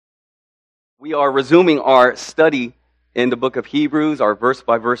We are resuming our study in the book of Hebrews, our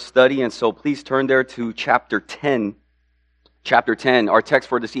verse-by-verse study, and so please turn there to chapter 10. Chapter 10, our text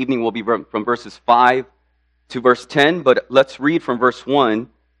for this evening will be from verses 5 to verse 10, but let's read from verse 1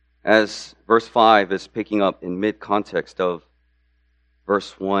 as verse 5 is picking up in mid-context of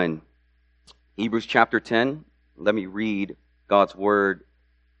verse 1. Hebrews chapter 10, let me read God's word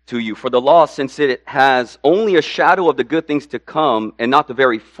to you. For the law, since it has only a shadow of the good things to come and not the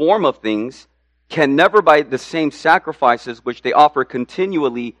very form of things, can never by the same sacrifices which they offer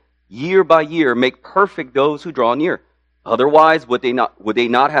continually year by year make perfect those who draw near. Otherwise, would they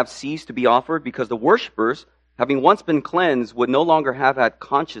not have ceased to be offered, because the worshippers, having once been cleansed, would no longer have had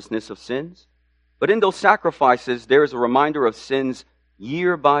consciousness of sins? But in those sacrifices there is a reminder of sins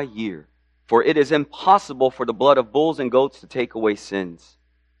year by year. For it is impossible for the blood of bulls and goats to take away sins.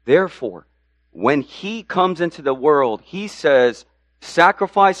 Therefore, when he comes into the world, he says,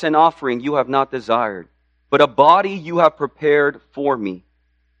 sacrifice and offering you have not desired, but a body you have prepared for me.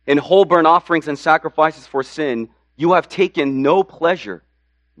 In whole burnt offerings and sacrifices for sin, you have taken no pleasure.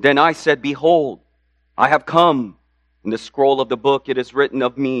 Then I said, behold, I have come. In the scroll of the book it is written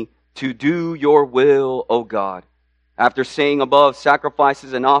of me, to do your will, O God. After saying above,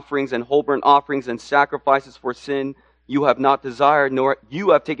 sacrifices and offerings and whole burnt offerings and sacrifices for sin, you have not desired, nor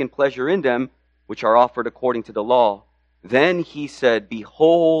you have taken pleasure in them, which are offered according to the law. Then he said,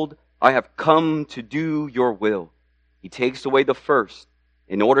 behold, I have come to do your will. He takes away the first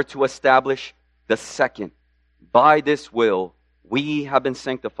in order to establish the second. By this will, we have been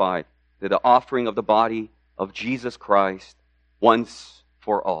sanctified through the offering of the body of Jesus Christ once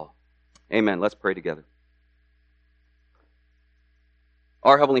for all. Amen. Let's pray together.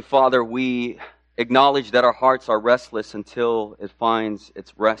 Our Heavenly Father, we acknowledge that our hearts are restless until it finds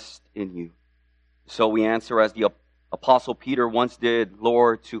its rest in you. So we answer as the Apostle Peter once did,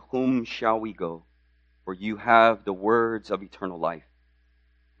 Lord, to whom shall we go? For you have the words of eternal life.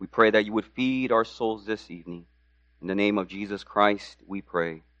 We pray that you would feed our souls this evening. In the name of Jesus Christ, we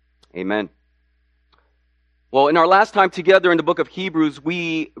pray. Amen. Well, in our last time together in the book of Hebrews,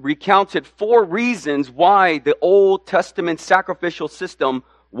 we recounted 4 reasons why the Old Testament sacrificial system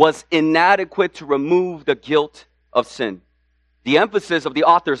was inadequate to remove the guilt of sin. The emphasis of the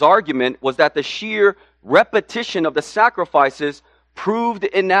author's argument was that the sheer repetition of the sacrifices proved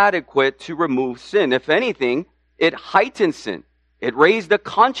inadequate to remove sin. If anything, it heightened sin. It raised the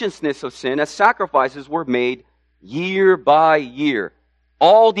consciousness of sin as sacrifices were made year by year.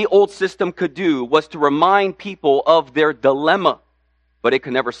 All the old system could do was to remind people of their dilemma, but it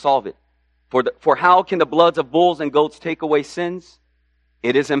could never solve it. For how can the bloods of bulls and goats take away sins?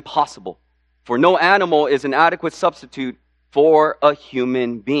 It is impossible. For no animal is an adequate substitute for a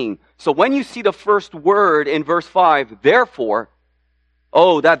human being. So when you see the first word in verse 5, therefore,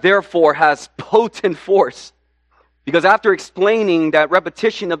 that therefore has potent force. Because after explaining that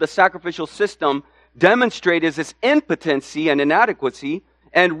repetition of the sacrificial system demonstrated its impotency and inadequacy,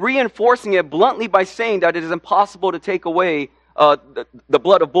 and reinforcing it bluntly by saying that it is impossible to take away the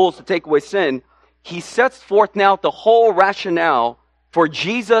blood of bulls to take away sin, he sets forth now the whole rationale for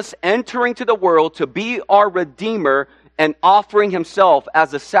Jesus entering to the world to be our Redeemer and offering himself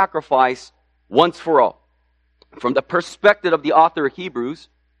as a sacrifice once for all. From the perspective of the author of Hebrews,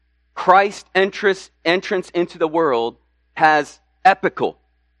 Christ's entrance into the world has epical,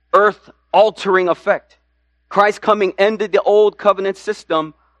 earth-altering effect. Christ's coming ended the old covenant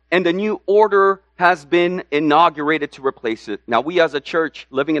system, and the new order has been inaugurated to replace it. Now, we as a church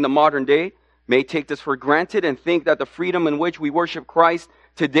living in the modern day may take this for granted and think that the freedom in which we worship Christ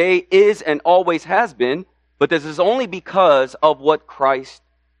today is and always has been, but this is only because of what Christ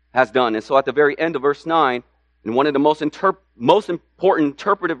has done. And so at the very end of verse 9, in one of the most important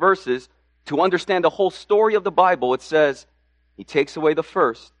interpretive verses, to understand the whole story of the Bible, it says, he takes away the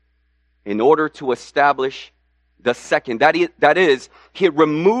first in order to establish the second. That is, he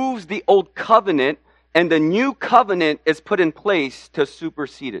removes the old covenant and the new covenant is put in place to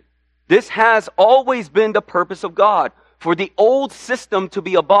supersede it. This has always been the purpose of God, for the old system to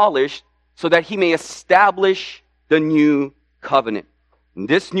be abolished so that he may establish the new covenant. And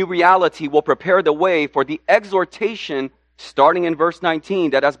this new reality will prepare the way for the exhortation starting in verse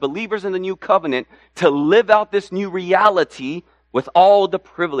 19 that as believers in the new covenant to live out this new reality with all the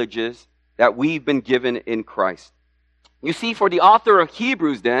privileges that we've been given in Christ. You see, for the author of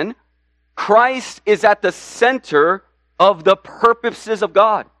Hebrews then, Christ is at the center of the purposes of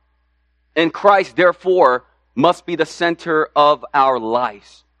God. And Christ, therefore, must be the center of our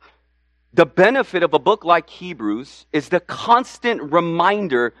lives. The benefit of a book like Hebrews is the constant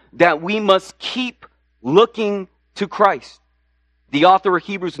reminder that we must keep looking to Christ. The author of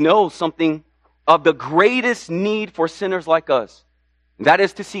Hebrews knows something of the greatest need for sinners like us. And that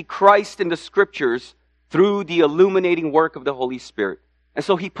is to see Christ in the Scriptures through the illuminating work of the Holy Spirit. And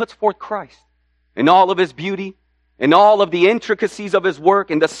so he puts forth Christ in all of his beauty, in all of the intricacies of his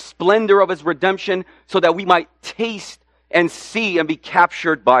work, in the splendor of his redemption, so that we might taste and see and be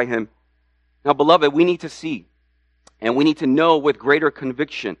captured by him. Now, beloved, we need to see and we need to know with greater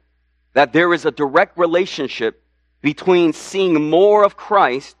conviction that there is a direct relationship between seeing more of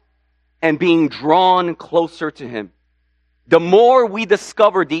Christ and being drawn closer to him. The more we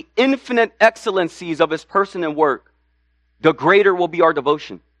discover the infinite excellencies of his person and work, the greater will be our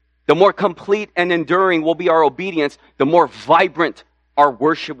devotion. The more complete and enduring will be our obedience, the more vibrant our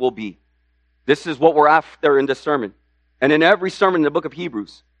worship will be. This is what we're after in this sermon. And in every sermon in the book of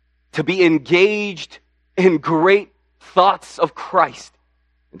Hebrews, to be engaged in great thoughts of Christ,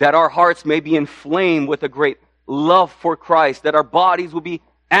 that our hearts may be inflamed with a great love for Christ, that our bodies will be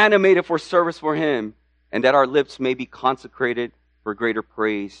animated for service for him, and that our lips may be consecrated for greater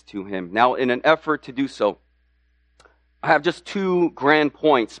praise to him. Now, in an effort to do so, I have just two grand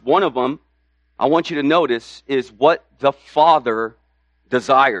points. One of them I want you to notice is what the Father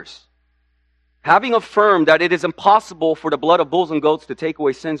desires. Having affirmed that it is impossible for the blood of bulls and goats to take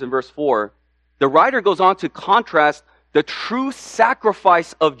away sins in verse 4, the writer goes on to contrast the true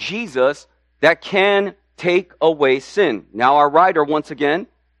sacrifice of Jesus that can take away sin. Now our writer, once again,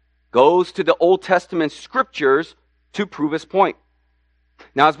 goes to the Old Testament scriptures to prove his point.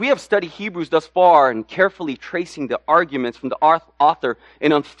 Now, as we have studied Hebrews thus far and carefully tracing the arguments from the author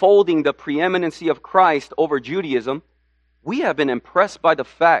in unfolding the preeminency of Christ over Judaism, we have been impressed by the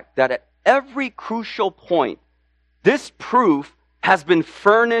fact that at every crucial point, this proof has been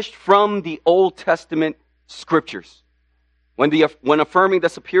furnished from the Old Testament scriptures. When affirming the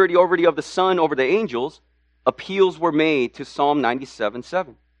superiority of the Son over the angels, appeals were made to Psalm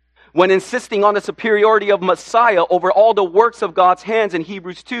 97:7. When insisting on the superiority of Messiah over all the works of God's hands in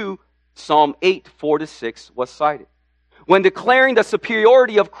Hebrews 2, Psalm 8:4-6 was cited. When declaring the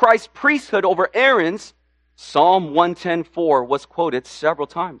superiority of Christ's priesthood over Aaron's, Psalm 110:4 was quoted several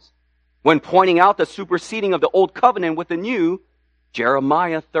times. When pointing out the superseding of the old covenant with the new,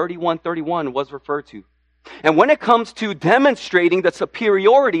 Jeremiah 31:31 was referred to. And when it comes to demonstrating the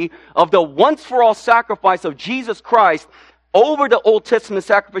superiority of the once-for-all sacrifice of Jesus Christ over the Old Testament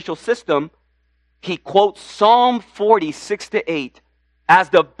sacrificial system, he quotes Psalm 46-8 as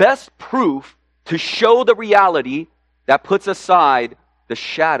the best proof to show the reality that puts aside the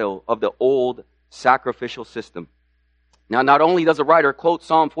shadow of the old sacrificial system. Now, not only does the writer quote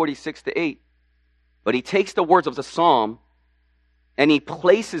Psalm 46-8, but he takes the words of the psalm and he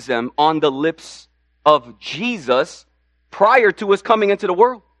places them on the lips of Jesus prior to his coming into the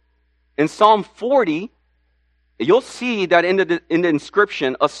world. In Psalm 40, you'll see that in the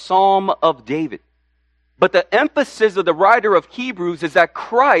inscription, a psalm of David. But the emphasis of the writer of Hebrews is that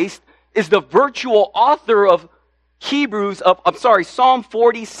Christ is the virtual author of Psalm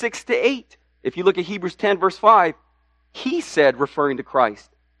 46-8. If you look at Hebrews 10 verse 5, he said, referring to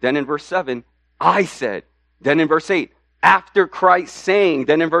Christ. Then in verse 7, I said. Then in verse 8, after Christ saying.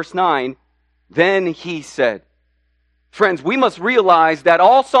 Then in verse 9, then he said. Friends, we must realize that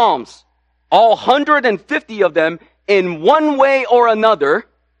all Psalms, all 150 of them, in one way or another,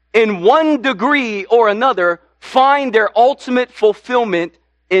 in one degree or another, find their ultimate fulfillment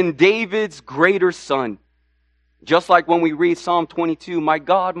in David's greater Son. Just like when we read Psalm 22, my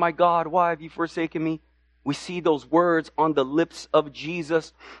God, why have you forsaken me? We see those words on the lips of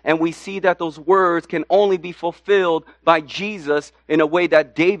Jesus, and we see that those words can only be fulfilled by Jesus in a way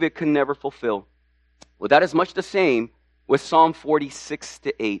that David could never fulfill. Well, that is much the same with Psalm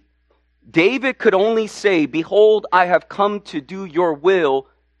 46-8. David could only say, behold, I have come to do your will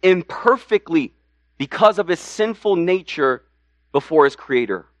imperfectly because of his sinful nature before his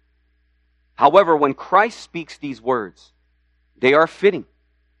Creator. However, when Christ speaks these words, they are fitting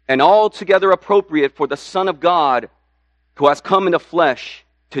and altogether appropriate for the Son of God who has come in the flesh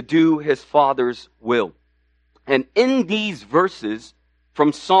to do his Father's will. And in these verses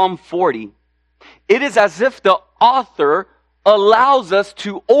from Psalm 40, it is as if the author allows us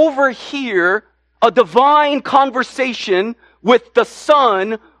to overhear a divine conversation with the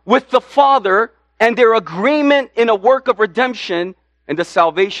Son, with the Father, and their agreement in a work of redemption and the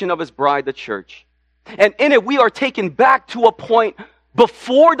salvation of his bride, the church. And in it, we are taken back to a point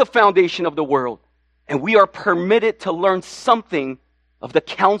before the foundation of the world, and we are permitted to learn something of the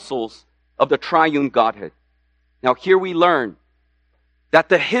counsels of the triune Godhead. Now, here we learn that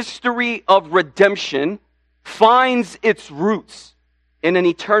the history of redemption finds its roots in an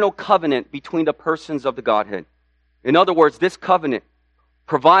eternal covenant between the persons of the Godhead. In other words, this covenant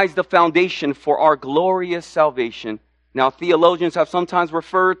provides the foundation for our glorious salvation. Now, theologians have sometimes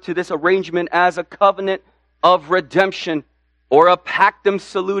referred to this arrangement as a covenant of redemption or a pactum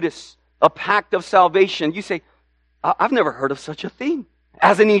salutis, a pact of salvation. You say, I've never heard of such a thing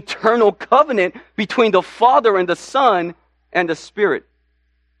as an eternal covenant between the Father and the Son and the Spirit.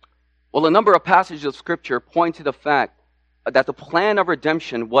 Well, a number of passages of Scripture point to the fact that the plan of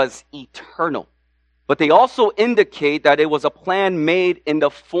redemption was eternal. But they also indicate that it was a plan made in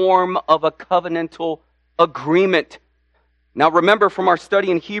the form of a covenantal agreement. Now remember from our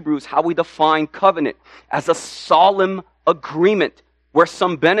study in Hebrews how we define covenant as a solemn agreement where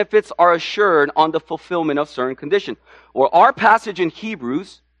some benefits are assured on the fulfillment of certain conditions. Well, our passage in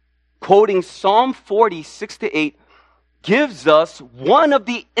Hebrews, quoting Psalm 40:6-8, gives us one of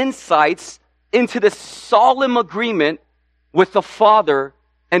the insights into this solemn agreement with the Father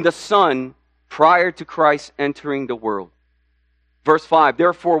and the Son prior to Christ entering the world. Verse 5,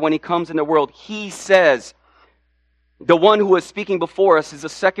 therefore, when he comes in the world, he says, the one who is speaking before us is the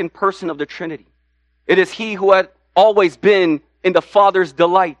second person of the Trinity. It is he who had always been in the Father's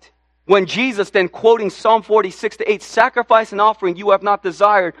delight. When Jesus, then quoting Psalm 46:8, sacrifice and offering you have not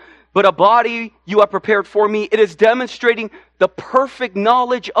desired, but a body you have prepared for me, it is demonstrating the perfect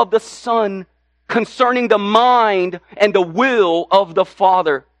knowledge of the Son concerning the mind and the will of the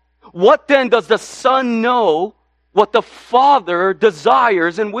Father. What then does the Son know what the Father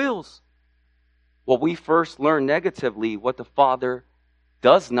desires and wills? Well, we first learn negatively what the Father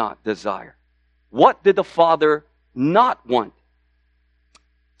does not desire. What did the Father not want?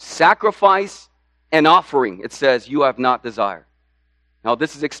 Sacrifice and offering, it says, you have not desired. Now,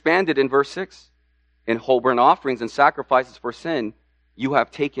 this is expanded in verse 6. In whole burnt offerings and sacrifices for sin, you have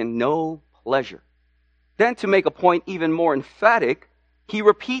taken no pleasure. Then, to make a point even more emphatic, he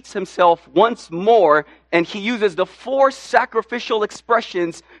repeats himself once more, and he uses the 4 sacrificial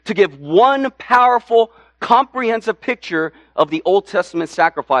expressions to give one powerful, comprehensive picture of the Old Testament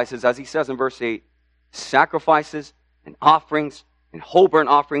sacrifices, as he says in verse 8, sacrifices and offerings and whole burnt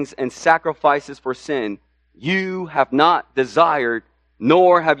offerings and sacrifices for sin, you have not desired,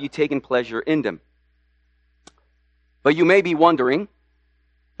 nor have you taken pleasure in them. But you may be wondering,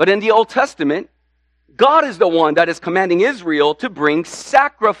 but in the Old Testament, God is the one that is commanding Israel to bring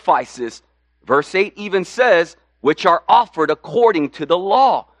sacrifices. Verse 8 even says, which are offered according to the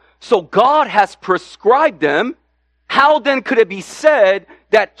law. So God has prescribed them. How then could it be said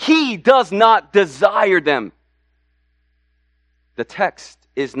that he does not desire them? The text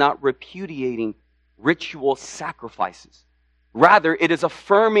is not repudiating ritual sacrifices. Rather, it is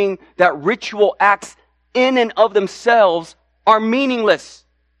affirming that ritual acts in and of themselves are meaningless.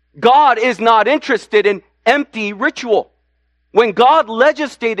 God is not interested in empty ritual. When God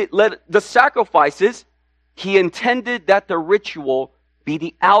legislated the sacrifices, he intended that the ritual be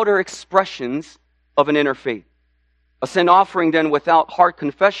the outer expressions of an inner faith. A sin offering then without heart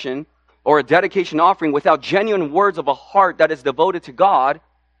confession, or a dedication offering without genuine words of a heart that is devoted to God,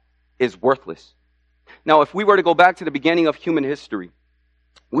 is worthless. Now, if we were to go back to the beginning of human history,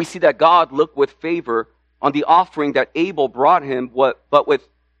 we see that God looked with favor on the offering that Abel brought him, but with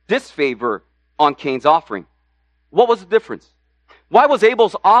disfavor on Cain's offering. What was the difference? Why was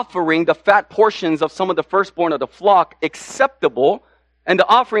Abel's offering the fat portions of some of the firstborn of the flock acceptable, and the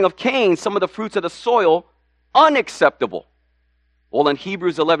offering of Cain, some of the fruits of the soil, unacceptable? Well, in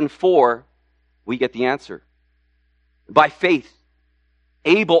Hebrews 11:4, we get the answer. By faith,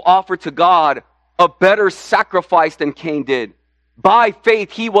 Abel offered to God a better sacrifice than Cain did. By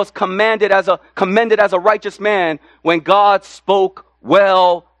faith, he was commended as a righteous man when God spoke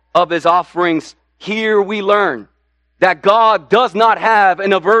well of his offerings. Here we learn that God does not have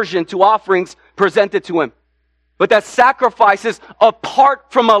an aversion to offerings presented to him, but that sacrifices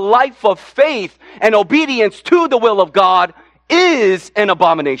apart from a life of faith and obedience to the will of God is an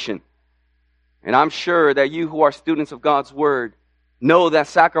abomination. And I'm sure that you who are students of God's Word know that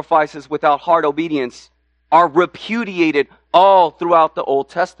sacrifices without heart obedience are repudiated all throughout the Old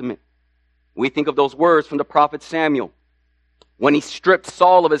Testament. We think of those words from the prophet Samuel when he stripped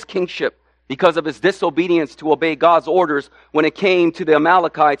Saul of his kingship because of his disobedience to obey God's orders when it came to the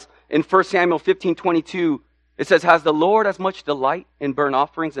Amalekites. In 1 Samuel 15:22, it says, has the Lord as much delight in burnt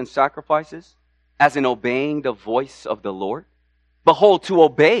offerings and sacrifices as in obeying the voice of the Lord? Behold, to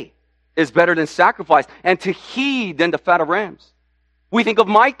obey is better than sacrifice, and to heed than the fat of rams. We think of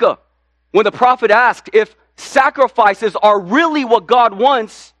Micah when the prophet asked if sacrifices are really what God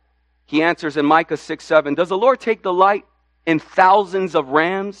wants. He answers in Micah 6:7, does the Lord take delight in thousands of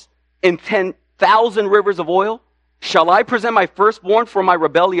rams, in 10,000 rivers of oil? Shall I present my firstborn for my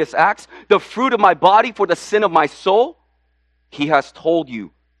rebellious acts, the fruit of my body for the sin of my soul? He has told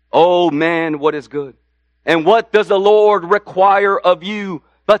you, oh man, what is good? And what does the Lord require of you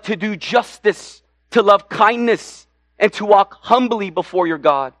but to do justice, to love kindness, and to walk humbly before your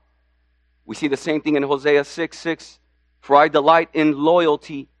God? We see the same thing in Hosea 6:6. For I delight in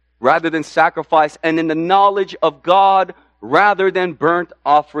loyalty rather than sacrifice, and in the knowledge of God rather than burnt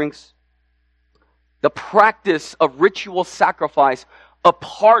offerings. The practice of ritual sacrifice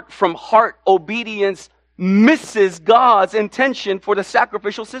apart from heart obedience misses God's intention for the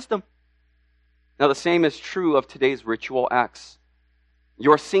sacrificial system. Now the same is true of today's ritual acts.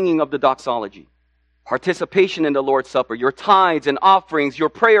 Your singing of the doxology, participation in the Lord's Supper, your tithes and offerings, your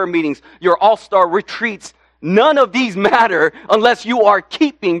prayer meetings, your all-star retreats, none of these matter unless you are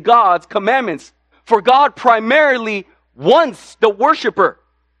keeping God's commandments. For God primarily wants the worshiper,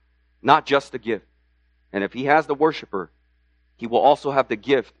 not just the gift. And if He has the worshiper, He will also have the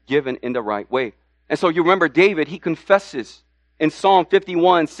gift given in the right way. And so you remember David, he confesses in Psalm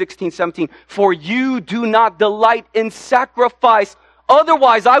 51, 16, 17, for you do not delight in sacrifice,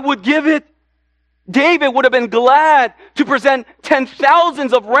 otherwise I would give it. David would have been glad to present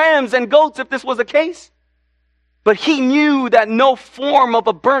 10,000s of rams and goats if this was the case. But he knew that no form of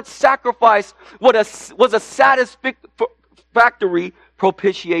a burnt sacrifice was a satisfactory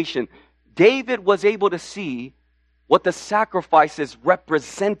propitiation. David was able to see what the sacrifices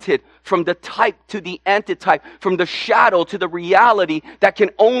represented, from the type to the antitype, from the shadow to the reality that can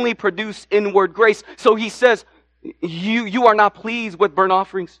only produce inward grace. So he says, you are not pleased with burnt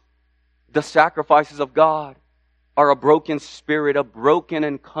offerings. The sacrifices of God are a broken spirit, a broken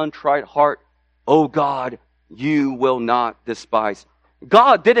and contrite heart. Oh God, you will not despise.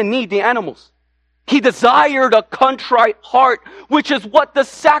 God didn't need the animals. He desired a contrite heart, which is what the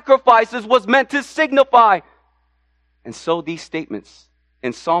sacrifices was meant to signify. And so these statements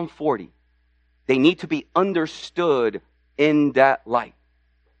in Psalm 40, they need to be understood in that light.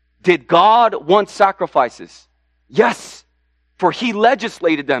 Did God want sacrifices? Yes, for He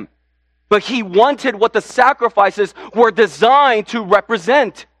legislated them. But He wanted what the sacrifices were designed to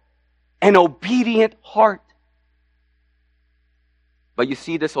represent: an obedient heart. But you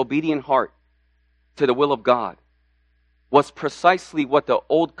see, this obedient heart to the will of God was precisely what the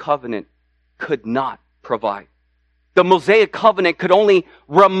old covenant could not provide. The Mosaic covenant could only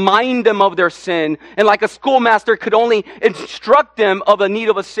remind them of their sin, and like a schoolmaster could only instruct them of the need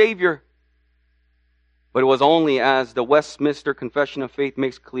of a Savior. But it was only, as the Westminster Confession of Faith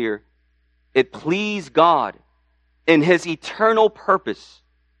makes clear, it pleased God in His eternal purpose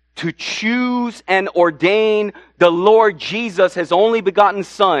to choose and ordain the Lord Jesus, His only begotten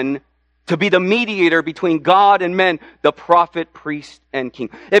Son, to be the mediator between God and men, the prophet, priest, and king.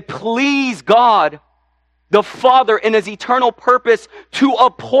 It pleased God, the Father, in His eternal purpose to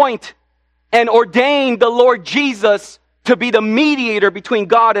appoint and ordain the Lord Jesus to be the mediator between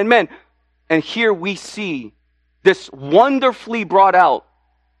God and men. And here we see this wonderfully brought out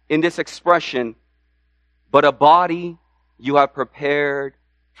in this expression, but a body you have prepared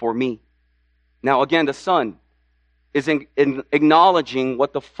for me. Now again, the Son is in acknowledging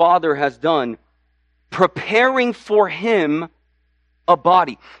what the Father has done, preparing for Him a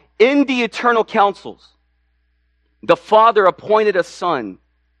body. In the eternal councils, the Father appointed a Son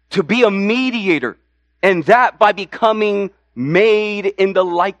to be a mediator, and that by becoming made in the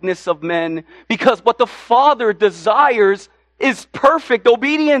likeness of men, because what the Father desires is perfect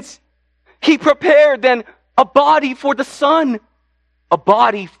obedience. He prepared then a body for the Son, a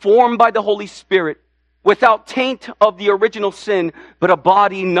body formed by the Holy Spirit, without taint of the original sin, but a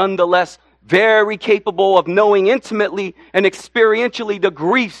body nonetheless very capable of knowing intimately and experientially the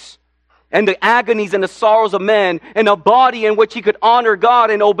griefs and the agonies and the sorrows of men, and a body in which He could honor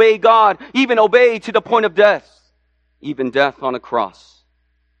God and obey God, even obey to the point of death, even death on a cross.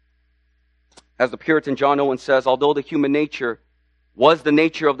 As the Puritan John Owen says, although the human nature was the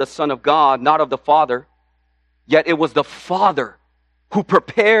nature of the Son of God, not of the Father, yet it was the Father who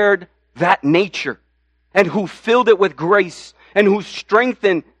prepared that nature, and who filled it with grace, and who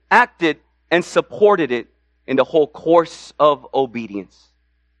strengthened, acted, and supported it in the whole course of obedience.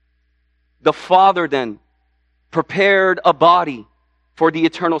 The Father then prepared a body for the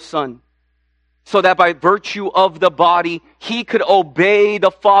eternal Son, so that by virtue of the body, He could obey the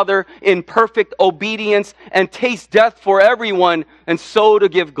Father in perfect obedience and taste death for everyone, and so to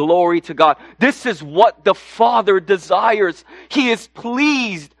give glory to God. This is what the Father desires. He is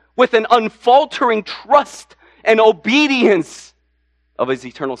pleased with an unfaltering trust and obedience of His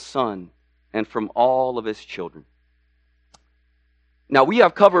eternal Son and from all of His children. Now we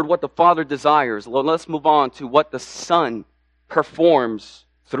have covered what the Father desires. Well, let's move on to what the Son performs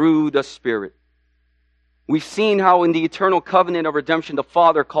through the Spirit. We've seen how in the eternal covenant of redemption, the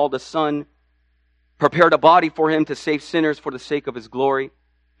Father called the Son, prepared a body for him to save sinners for the sake of his glory.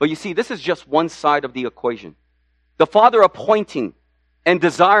 But you see, this is just one side of the equation. The Father appointing and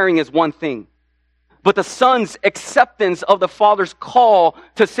desiring is one thing. But the Son's acceptance of the Father's call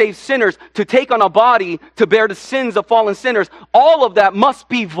to save sinners, to take on a body, to bear the sins of fallen sinners, all of that must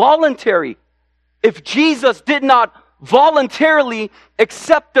be voluntary. If Jesus did not voluntarily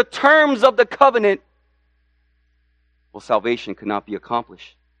accept the terms of the covenant, well, salvation could not be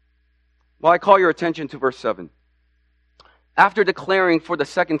accomplished. Well, I call your attention to verse 7. After declaring for the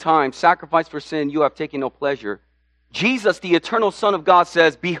second time, sacrifice for sin, you have taken no pleasure, Jesus, the eternal Son of God,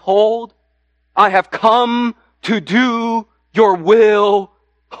 says, behold, I have come to do your will,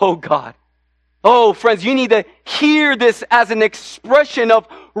 O God. Oh, friends, you need to hear this as an expression of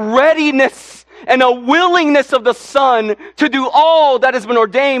readiness and a willingness of the Son to do all that has been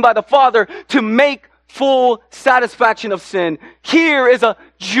ordained by the Father to make full satisfaction of sin. Here is a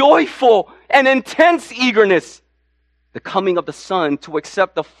joyful and intense eagerness. The coming of the Son to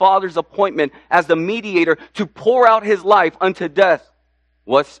accept the Father's appointment as the mediator to pour out his life unto death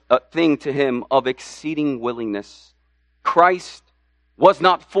was a thing to him of exceeding willingness. Christ was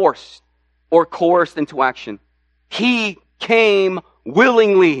not forced or coerced into action. He came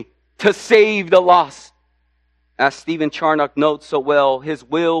willingly to save the lost. As Stephen Charnock notes so well, his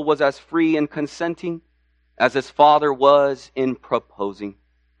will was as free in consenting as his Father was in proposing.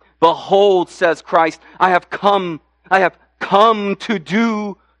 Behold, says Christ, I have come to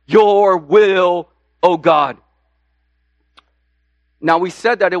do your will, O God. Now we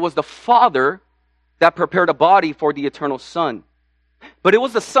said that it was the Father that prepared a body for the eternal Son. But it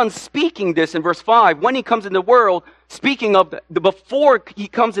was the Son speaking this in verse 5, when he comes in the world, speaking of before he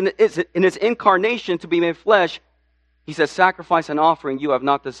comes in his incarnation to be made flesh, he says, sacrifice and offering you have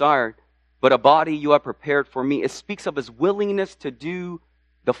not desired, but a body you have prepared for me. It speaks of his willingness to do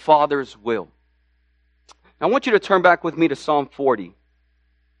the Father's will. Now, I want you to turn back with me to Psalm 40.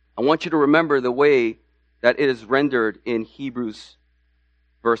 I want you to remember the way that it is rendered in Hebrews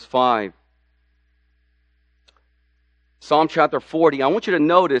verse 5. Psalm chapter 40, I want you to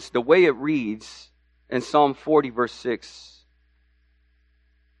notice the way it reads in Psalm 40 verse 6.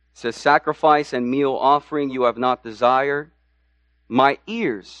 It says, sacrifice and meal offering you have not desired. My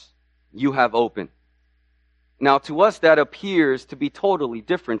ears you have opened. Now to us that appears to be totally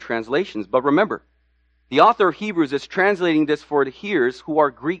different translations. But remember, the author of Hebrews is translating this for the hearers who are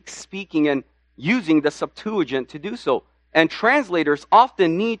Greek speaking and using the Septuagint to do so. And translators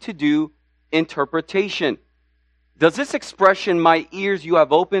often need to do interpretation. Does this expression, my ears you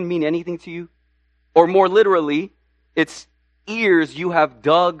have opened, mean anything to you? Or more literally, it's ears you have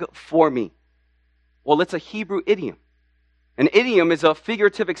dug for me. Well, it's a Hebrew idiom. An idiom is a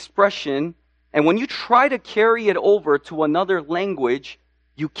figurative expression, and when you try to carry it over to another language,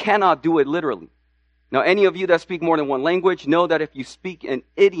 you cannot do it literally. Now, any of you that speak more than one language know that if you speak in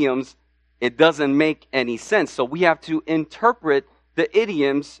idioms, it doesn't make any sense. So we have to interpret the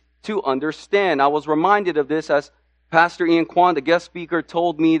idioms to understand. I was reminded of this as Pastor Ian Kwan, the guest speaker,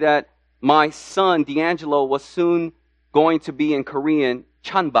 told me that my son, D'Angelo, was soon going to be in Korean,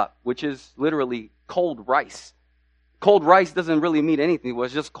 chanbak, which is literally cold rice. Cold rice doesn't really mean anything. It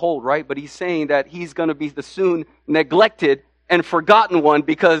was just cold, right? But he's saying that he's going to be the soon neglected and forgotten one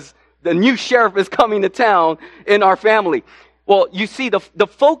because the new sheriff is coming to town in our family. Well, you see, the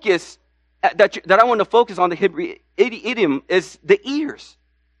focus that I want to focus on, the Hebrew idiom, is the ears.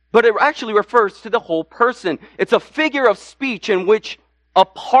 But it actually refers to the whole person. It's a figure of speech in which a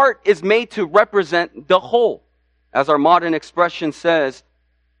part is made to represent the whole. As our modern expression says,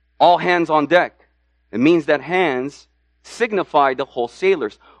 all hands on deck. It means that hands signify the whole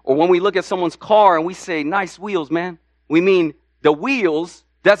sailors. Or when we look at someone's car and we say, nice wheels, man, we mean the wheels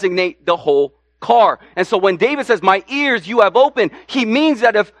designate the whole car. And so when David says, my ears you have opened, he means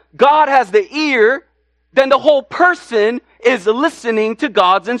that if God has the ear, then the whole person is listening to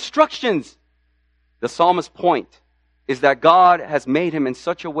God's instructions. The psalmist's point is that God has made him in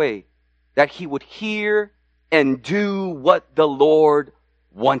such a way that he would hear and do what the Lord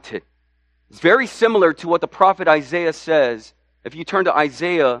wanted. It's very similar to what the prophet Isaiah says. If you turn to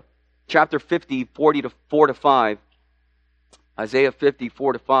Isaiah chapter 50, 4 to 5. Isaiah 50,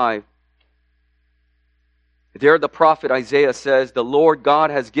 4 to 5. There the prophet Isaiah says, the Lord God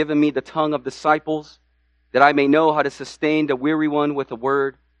has given me the tongue of disciples, that I may know how to sustain the weary one with a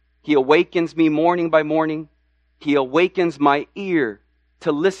word. He awakens me morning by morning. He awakens my ear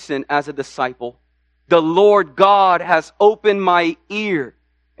to listen as a disciple. The Lord God has opened my ear,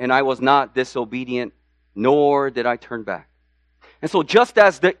 and I was not disobedient, nor did I turn back. And so just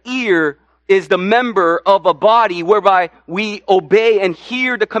as the ear is the member of a body whereby we obey and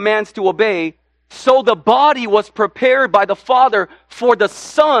hear the commands to obey, so the body was prepared by the Father for the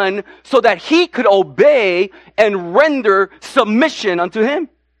Son so that He could obey and render submission unto Him.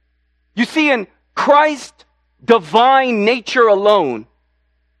 You see, in Christ's divine nature alone,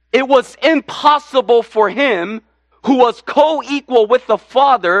 it was impossible for Him, who was co-equal with the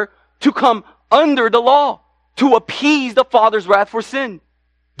Father, to come under the law, to appease the Father's wrath for sin.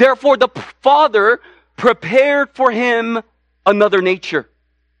 Therefore, the Father prepared for Him another nature.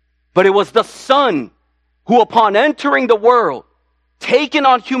 But it was the Son who, upon entering the world, taken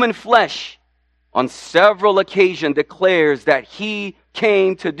on human flesh, on several occasions declares that He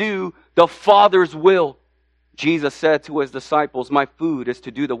came to do the Father's will. Jesus said to His disciples, "My food is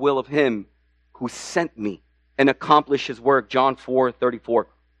to do the will of Him who sent me and accomplish His work." John 4:34.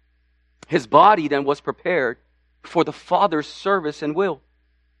 His body then was prepared for the Father's service and will.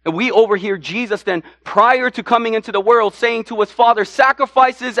 And we overhear Jesus then, prior to coming into the world, saying to His Father,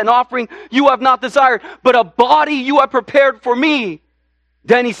 "Sacrifices and offering you have not desired, but a body you have prepared for me."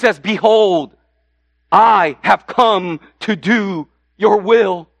 Then He says, "Behold, I have come to do your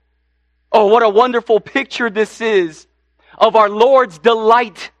will." Oh, what a wonderful picture this is of our Lord's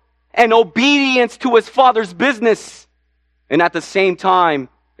delight and obedience to His Father's business. And at the same time,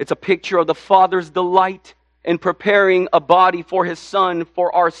 it's a picture of the Father's delight in preparing a body for His Son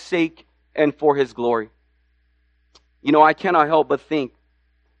for our sake and for His glory. You know, I cannot help but think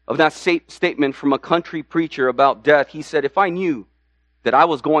of that statement from a country preacher about death. He said, "If I knew that I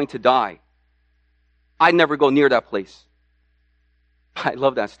was going to die, I'd never go near that place." I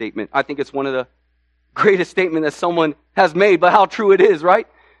love that statement. I think it's one of the greatest statements that someone has made, but how true it is, right?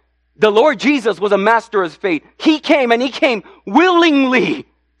 The Lord Jesus was a master of His fate. He came, and He came willingly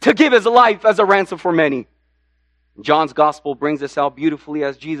to give His life as a ransom for many. John's gospel brings this out beautifully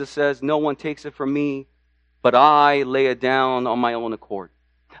as Jesus says, "No one takes it from me, but I lay it down on my own accord.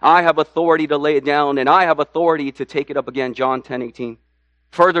 I have authority to lay it down, and I have authority to take it up again." John 10:18.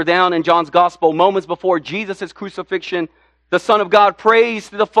 Further down in John's gospel, moments before Jesus' crucifixion, the Son of God prays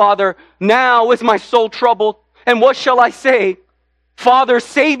to the Father, "Now is my soul troubled, and what shall I say? Father,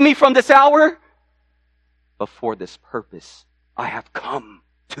 save me from this hour? But for this purpose I have come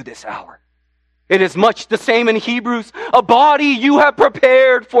to this hour." It is much the same in Hebrews. "A body you have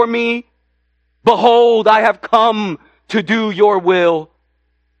prepared for me. Behold, I have come to do your will."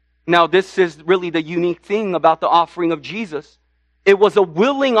 Now, this is really the unique thing about the offering of Jesus. It was a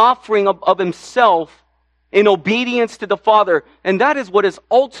willing offering of Himself in obedience to the Father. And that is what is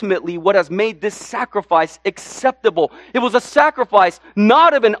ultimately what has made this sacrifice acceptable. It was a sacrifice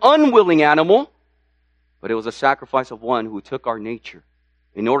not of an unwilling animal, but it was a sacrifice of one who took our nature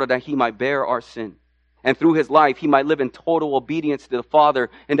in order that He might bear our sin. And through His life, He might live in total obedience to the Father.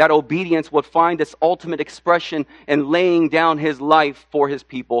 And that obedience would find its ultimate expression in laying down His life for His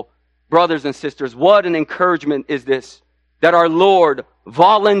people. Brothers and sisters, what an encouragement is this, that our Lord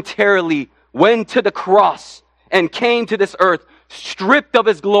voluntarily went to the cross and came to this earth, stripped of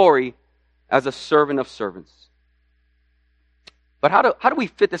His glory as a servant of servants. But how do we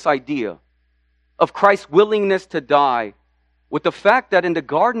fit this idea of Christ's willingness to die with the fact that in the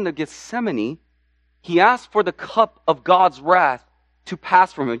Garden of Gethsemane, He asked for the cup of God's wrath to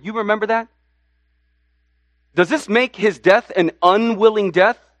pass from Him? You remember that? Does this make His death an unwilling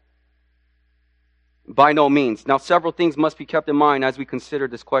death? By no means. Now, several things must be kept in mind as we consider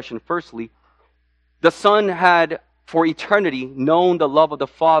this question. Firstly, the Son had for eternity known the love of the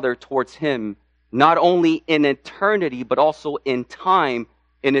Father towards Him, not only in eternity, but also in time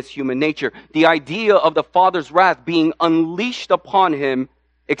in His human nature. The idea of the Father's wrath being unleashed upon Him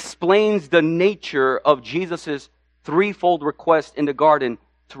explains the nature of Jesus' threefold request in the garden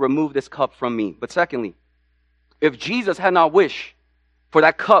to remove this cup from me. But secondly, if Jesus had not wished for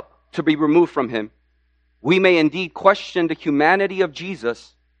that cup to be removed from Him, we may indeed question the humanity of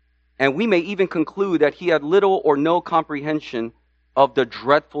Jesus, and we may even conclude that He had little or no comprehension of the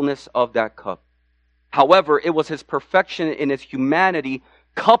dreadfulness of that cup. However, it was His perfection in His humanity,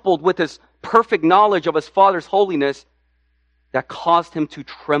 coupled with His perfect knowledge of His Father's holiness, that caused Him to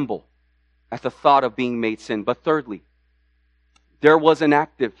tremble at the thought of being made sin. But thirdly, there was an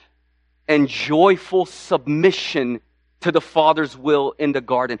active and joyful submission to the Father's will in the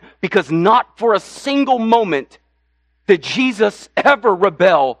garden, because not for a single moment did Jesus ever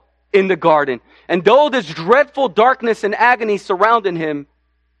rebel in the garden. And though this dreadful darkness and agony surrounded Him,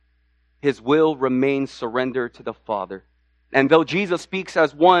 His will remained surrendered to the Father. And though Jesus speaks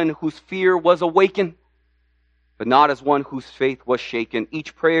as one whose fear was awakened, but not as one whose faith was shaken,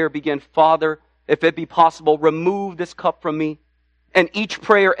 each prayer began, "Father, if it be possible, remove this cup from me." And each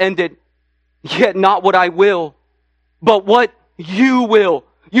prayer ended, Yet not what I will, but what you will.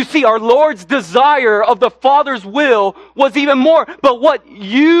 You see, our Lord's desire of the Father's will was even more. But what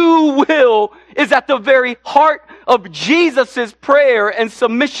you will is at the very heart of Jesus' prayer and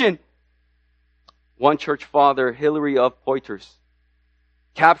submission. One church father, Hilary of Poitiers,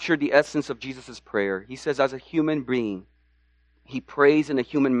 captured the essence of Jesus' prayer. He says, as a human being, he prays in a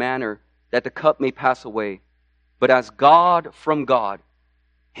human manner that the cup may pass away. But as God from God,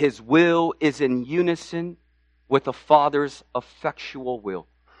 his will is in unison with the Father's effectual will.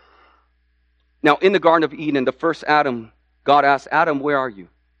 Now, in the Garden of Eden, the first Adam, God asked, Adam, where are you?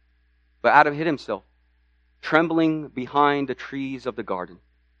 But Adam hid himself, trembling behind the trees of the garden.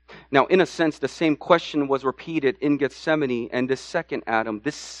 Now, in a sense, the same question was repeated in Gethsemane, and this second Adam,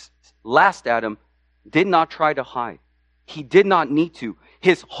 this last Adam, did not try to hide. He did not need to.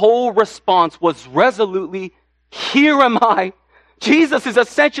 His whole response was resolutely, here am I. Jesus is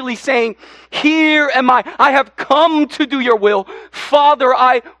essentially saying, here am I. I have come to do your will. Father,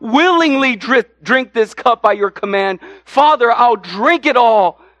 I willingly drink this cup by your command. Father, I'll drink it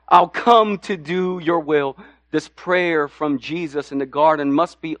all. I'll come to do your will. This prayer from Jesus in the garden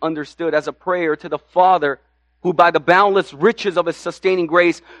must be understood as a prayer to the Father, who by the boundless riches of his sustaining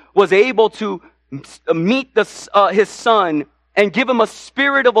grace was able to meet his Son and give him a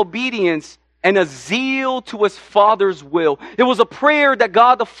spirit of obedience and a zeal to his Father's will. It was a prayer that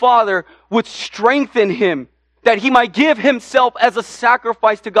God the Father would strengthen him, that he might give himself as a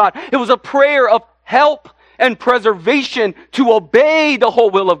sacrifice to God. It was a prayer of help and preservation to obey the whole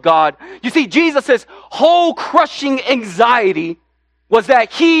will of God. You see, Jesus' whole crushing anxiety was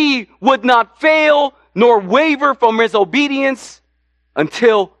that he would not fail nor waver from his obedience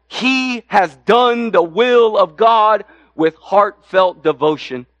until he has done the will of God with heartfelt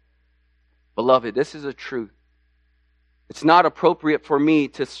devotion. Beloved, this is a truth. It's not appropriate for me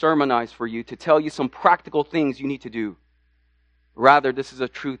to sermonize for you, to tell you some practical things you need to do. Rather, this is a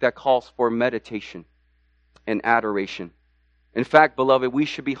truth that calls for meditation and adoration. In fact, beloved, we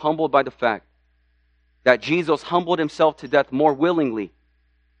should be humbled by the fact that Jesus humbled himself to death more willingly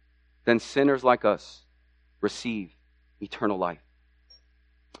than sinners like us receive eternal life.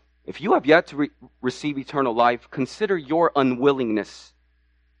 If you have yet to receive eternal life, consider your unwillingness.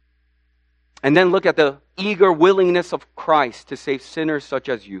 And then look at the eager willingness of Christ to save sinners such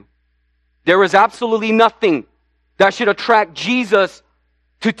as you. There is absolutely nothing that should attract Jesus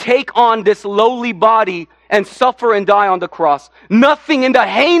to take on this lowly body and suffer and die on the cross. Nothing in the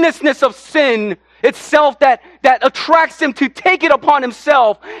heinousness of sin itself that attracts him to take it upon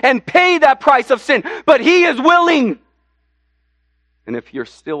himself and pay that price of sin. But he is willing. And if you're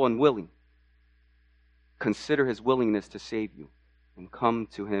still unwilling, consider his willingness to save you and come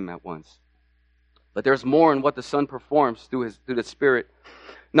to him at once. But there's more in what the Son performs through the Spirit.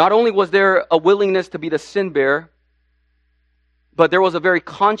 Not only was there a willingness to be the sin bearer, but there was a very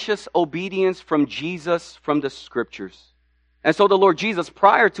conscious obedience from Jesus from the Scriptures. And so the Lord Jesus,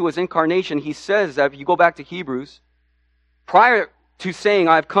 prior to his incarnation, he says that if you go back to Hebrews, prior to saying,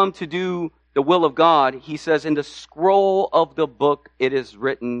 I've come to do the will of God, he says, in the scroll of the book it is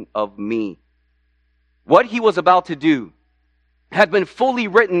written of me. What he was about to do had been fully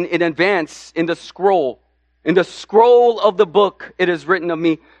written in advance in the scroll. In the scroll of the book, it is written of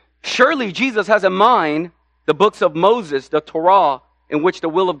me. Surely Jesus has in mind the books of Moses, the Torah, in which the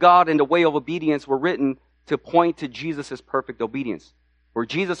will of God and the way of obedience were written to point to Jesus' perfect obedience. Where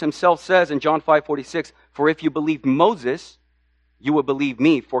Jesus himself says in John 5:46, for if you believed Moses, you would believe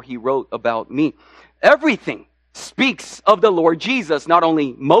me, for he wrote about me. Everything speaks of the Lord Jesus, not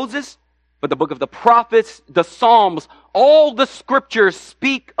only Moses, but the book of the prophets, the Psalms, all the scriptures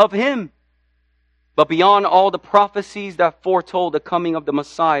speak of him. But beyond all the prophecies that foretold the coming of the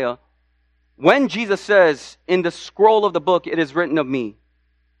Messiah, when Jesus says, in the scroll of the book, it is written of me,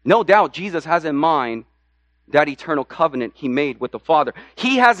 no doubt Jesus has in mind that eternal covenant he made with the Father.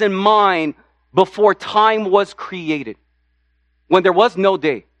 He has in mind before time was created, when there was no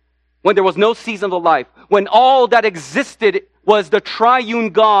day, when there was no season of life, when all that existed was the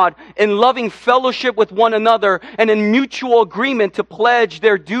triune God in loving fellowship with one another and in mutual agreement to pledge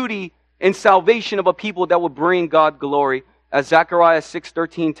their duty in salvation of a people that would bring God glory. As Zechariah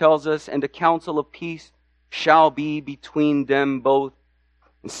 6:13 tells us, and the counsel of peace shall be between them both.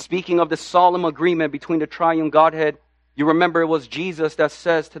 And speaking of the solemn agreement between the triune Godhead, you remember it was Jesus that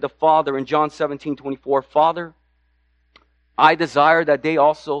says to the Father in John 17:24, Father, I desire that they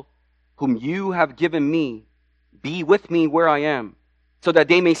also, whom you have given me, be with me where I am, so that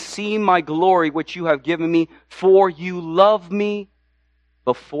they may see my glory which you have given me, for you love me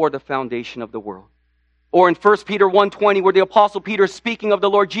before the foundation of the world. Or in 1 Peter 1:20, where the Apostle Peter, speaking of the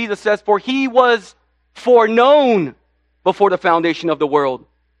Lord Jesus, says, "For he was foreknown before the foundation of the world,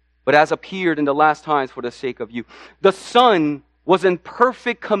 but has appeared in the last times for the sake of you." The Son was in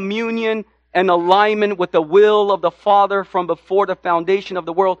perfect communion and alignment with the will of the Father from before the foundation of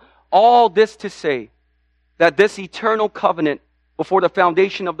the world. All this to say that this eternal covenant before the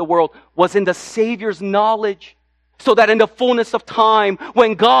foundation of the world was in the Savior's knowledge, so that in the fullness of time,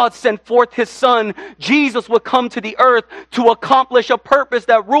 when God sent forth His Son, Jesus would come to the earth to accomplish a purpose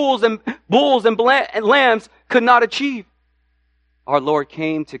that rules and bulls and lambs could not achieve. Our Lord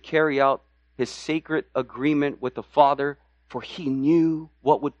came to carry out His sacred agreement with the Father, for He knew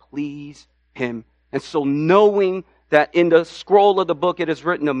what would please Him. And so, knowing that in the scroll of the book it is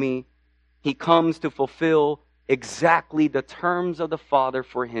written of me, He comes to fulfill exactly the terms of the Father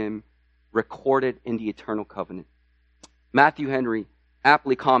for Him, recorded in the eternal covenant. Matthew Henry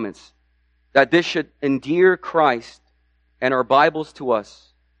aptly comments that this should endear Christ and our Bibles to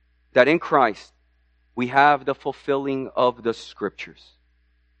us, that in Christ we have the fulfilling of the Scriptures.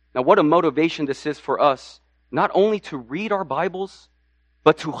 Now, what a motivation this is for us, not only to read our Bibles,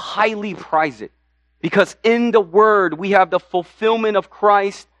 but to highly prize it. Because in the Word we have the fulfillment of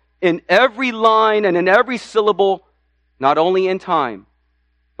Christ in every line and in every syllable, not only in time,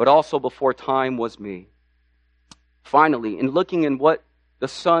 but also before time was made. Finally, in looking at what the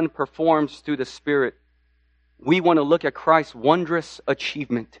Son performs through the Spirit, we want to look at Christ's wondrous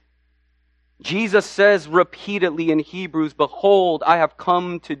achievement. Jesus says repeatedly in Hebrews, "Behold, I have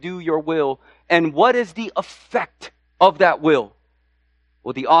come to do your will." And what is the effect of that will?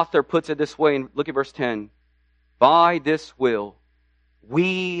 Well, the author puts it this way, and look at verse 10. "By this will,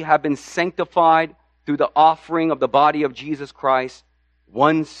 we have been sanctified through the offering of the body of Jesus Christ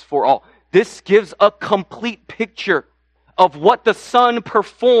once for all." This gives a complete picture of what the Son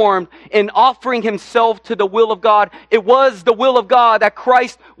performed in offering Himself to the will of God. It was the will of God that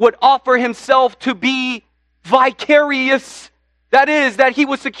Christ would offer Himself to be vicarious. That is, that He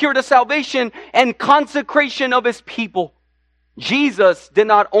would secure the salvation and consecration of His people. Jesus did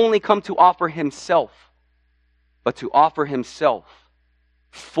not only come to offer Himself, but to offer Himself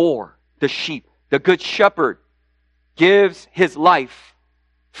for the sheep. The Good Shepherd gives His life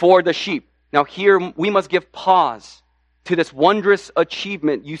for the sheep. Now here we must give pause to this wondrous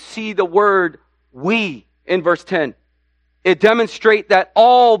achievement. You see the word "we" in verse 10. It demonstrates that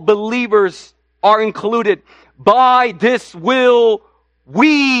all believers are included. By this will,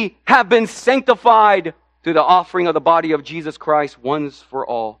 we have been sanctified through the offering of the body of Jesus Christ once for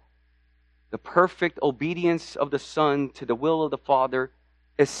all. The perfect obedience of the Son to the will of the Father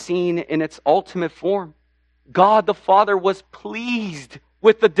is seen in its ultimate form. God the Father was pleased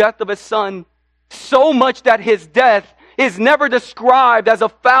with the death of His Son, so much that His death is never described as a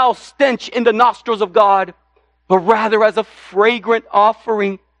foul stench in the nostrils of God, but rather as a fragrant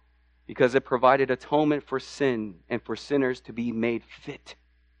offering, because it provided atonement for sin and for sinners to be made fit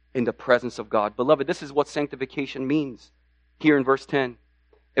in the presence of God. Beloved, this is what sanctification means here in verse 10.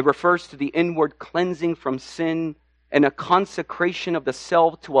 It refers to the inward cleansing from sin and a consecration of the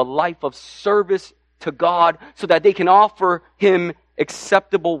self to a life of service to God, so that they can offer Him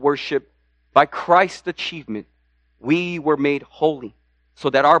acceptable worship. By Christ's achievement, we were made holy, so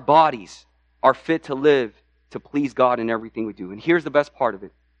that our bodies are fit to live to please God in everything we do. And here's the best part of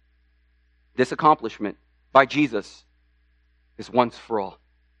it. This accomplishment by Jesus is once for all.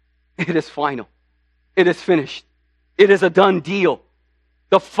 It is final. It is finished. It is a done deal.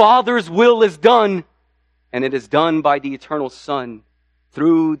 The Father's will is done, and it is done by the eternal Son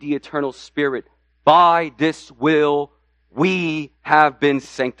through the eternal Spirit. By this will, we have been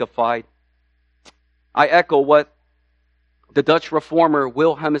sanctified. I echo what the Dutch reformer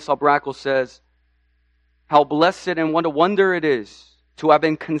Wilhelmus of Brakel says. How blessed and what a wonder it is to have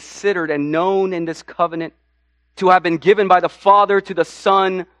been considered and known in this covenant, to have been given by the Father to the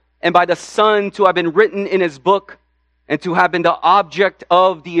Son, and by the Son to have been written in His book, and to have been the object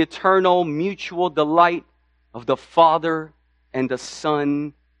of the eternal mutual delight of the Father and the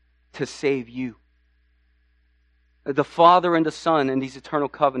Son to save you. The Father and the Son in these eternal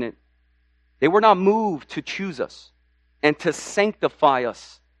covenant, they were not moved to choose us and to sanctify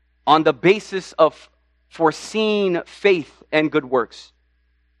us on the basis of foreseen faith and good works.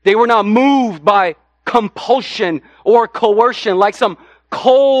 They were not moved by compulsion or coercion like some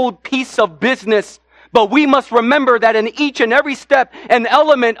cold piece of business. But we must remember that in each and every step, an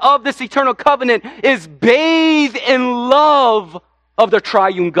element of this eternal covenant is bathed in love of the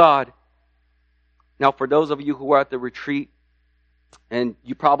triune God. Now, for those of you who were at the retreat, and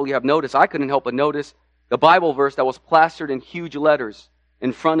you probably have noticed, I couldn't help but notice the Bible verse that was plastered in huge letters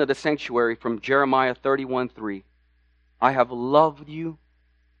in front of the sanctuary from Jeremiah 31:3. I have loved you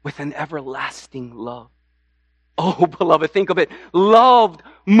with an everlasting love. Oh, beloved, think of it. Love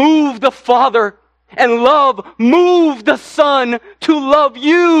moved the Father, and love moved the Son to love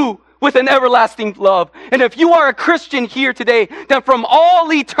you with an everlasting love. And if you are a Christian here today, then from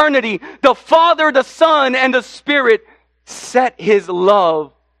all eternity, the Father, the Son, and the Spirit set His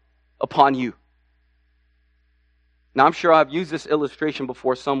love upon you. Now, I'm sure I've used this illustration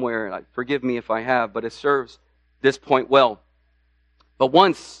before somewhere. Forgive me if I have, but it serves this point well. But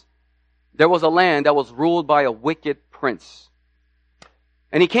once, there was a land that was ruled by a wicked prince.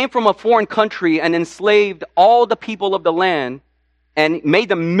 And he came from a foreign country and enslaved all the people of the land and made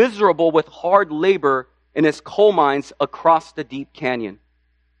them miserable with hard labor in his coal mines across the deep canyon.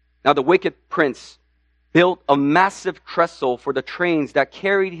 Now, the wicked prince built a massive trestle for the trains that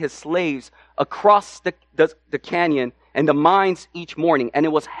carried his slaves across the canyon and the mines each morning, and it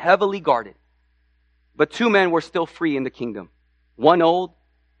was heavily guarded. But two men were still free in the kingdom, one old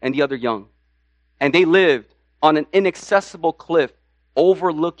and the other young. And they lived on an inaccessible cliff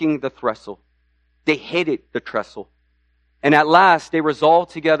overlooking the trestle. They hated the trestle. And at last they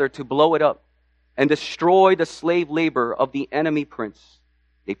resolved together to blow it up and destroy the slave labor of the enemy prince.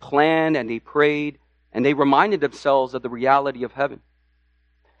 They planned and they prayed and they reminded themselves of the reality of heaven.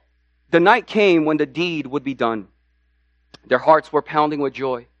 The night came when the deed would be done. Their hearts were pounding with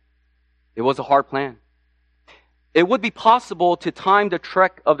joy. It was a hard plan. It would be possible to time the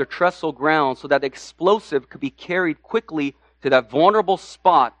trek of the trestle ground so that the explosive could be carried quickly to that vulnerable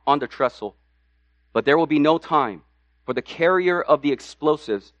spot on the trestle. But there will be no time for the carrier of the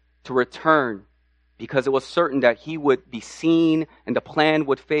explosives to return because it was certain that he would be seen and the plan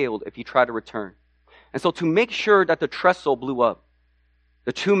would fail if he tried to return. And so to make sure that the trestle blew up,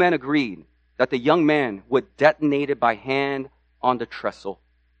 the two men agreed that the young man would detonate it by hand on the trestle.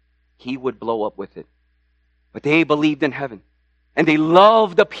 He would blow up with it. But they believed in heaven. And they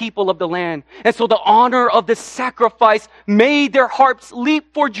loved the people of the land. And so the honor of this sacrifice made their hearts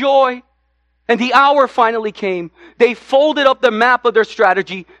leap for joy. And the hour finally came. They folded up the map of their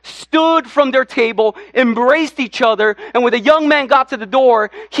strategy, stood from their table, embraced each other, and when the young man got to the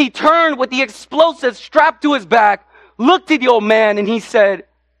door, he turned with the explosive strapped to his back, looked at the old man, and he said,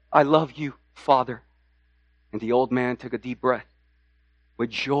 I love you, Father. And the old man took a deep breath. With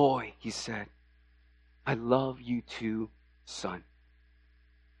joy, he said, I love you too, son.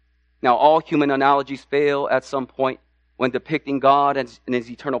 Now, all human analogies fail at some point when depicting God and His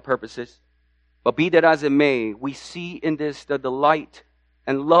eternal purposes. But be that as it may, we see in this the delight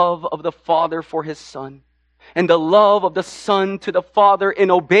and love of the Father for His Son, and the love of the Son to the Father in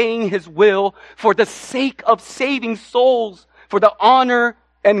obeying His will for the sake of saving souls, for the honor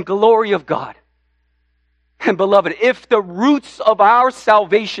and glory of God. And beloved, if the roots of our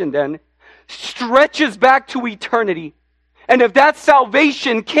salvation then stretches back to eternity, and if that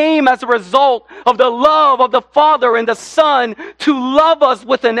salvation came as a result of the love of the Father and the Son to love us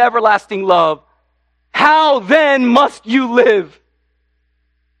with an everlasting love, how then must you live?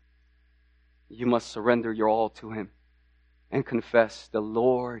 You must surrender your all to Him and confess, the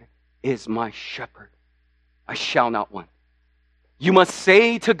Lord is my shepherd. I shall not want. You must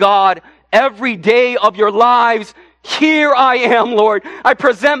say to God every day of your lives, here I am, Lord. I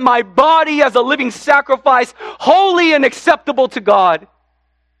present my body as a living sacrifice, holy and acceptable to God.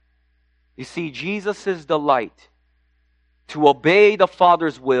 You see, Jesus' delight to obey the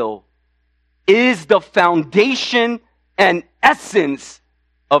Father's will is the foundation and essence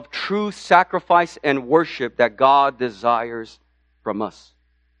of true sacrifice and worship that God desires from us.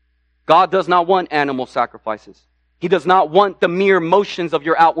 God does not want animal sacrifices. He does not want the mere motions of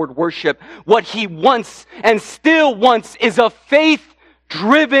your outward worship. What He wants and still wants is a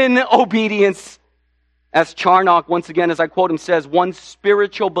faith-driven obedience. As Charnock, once again, as I quote him, says, one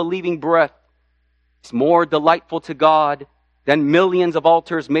spiritual believing breath is more delightful to God than millions of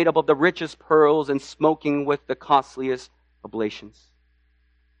altars made up of the richest pearls and smoking with the costliest oblations.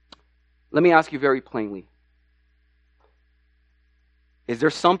 Let me ask you very plainly. Is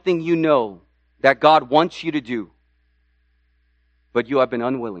there something you know that God wants you to do, but you have been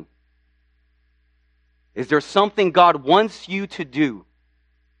unwilling? Is there something God wants you to do,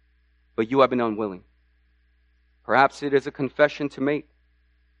 but you have been unwilling? Perhaps it is a confession to make.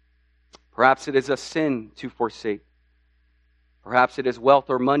 Perhaps it is a sin to forsake. Perhaps it is wealth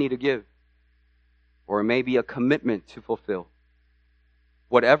or money to give. Or it may be a commitment to fulfill.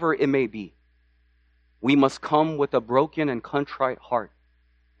 Whatever it may be, we must come with a broken and contrite heart,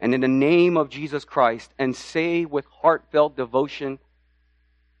 and in the name of Jesus Christ, and say with heartfelt devotion,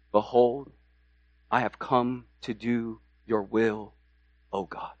 behold, I have come to do your will, O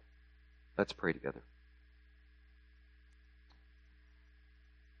God. Let's pray together.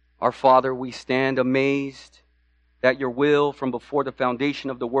 Our Father, we stand amazed that your will from before the foundation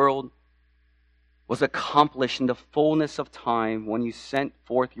of the world was accomplished in the fullness of time when you sent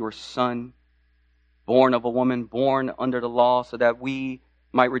forth your Son, born of a woman, born under the law, so that he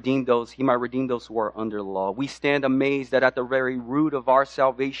might redeem those who are under the law. We stand amazed that at the very root of our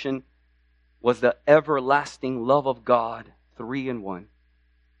salvation was the everlasting love of God, three in one.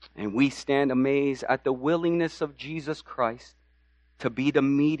 And we stand amazed at the willingness of Jesus Christ to be the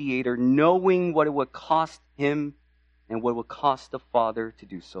mediator, knowing what it would cost him and what it would cost the Father to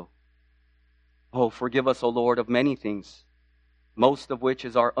do so. Oh, forgive us, O Lord, of many things, most of which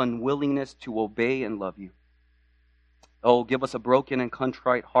is our unwillingness to obey and love you. Oh, give us a broken and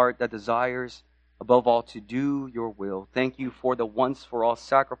contrite heart that desires, above all, to do your will. Thank you for the once-for-all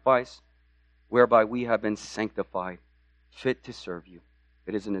sacrifice whereby we have been sanctified, fit to serve you.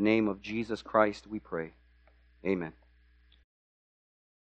 It is in the name of Jesus Christ we pray. Amen.